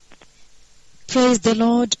Praise the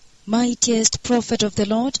Lord, mightiest prophet of the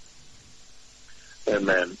Lord.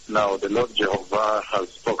 Amen. Now the Lord Jehovah has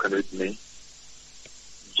spoken with me.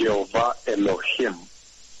 Jehovah Elohim,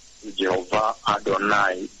 Jehovah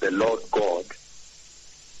Adonai, the Lord God.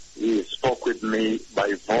 He spoke with me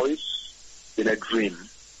by voice in a dream.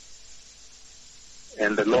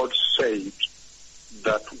 And the Lord said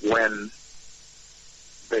that when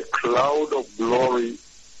the cloud of glory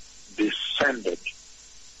descended,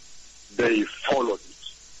 they followed it.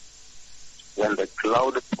 When the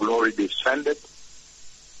cloud of glory descended,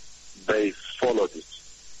 they followed it.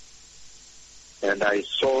 And I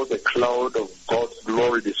saw the cloud of God's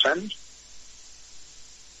glory descend,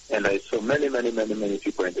 and I saw many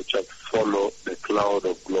people in the church follow the cloud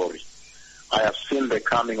of glory. I have seen the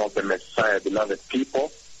coming of the Messiah, beloved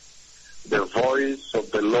people. The voice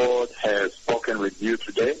of the Lord has spoken with you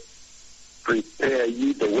today. Prepare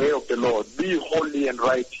ye the way of the Lord. Be holy and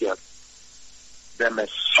righteous. The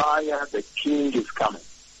Messiah, the King, is coming.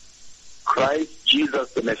 Christ Jesus,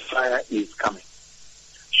 the Messiah, is coming.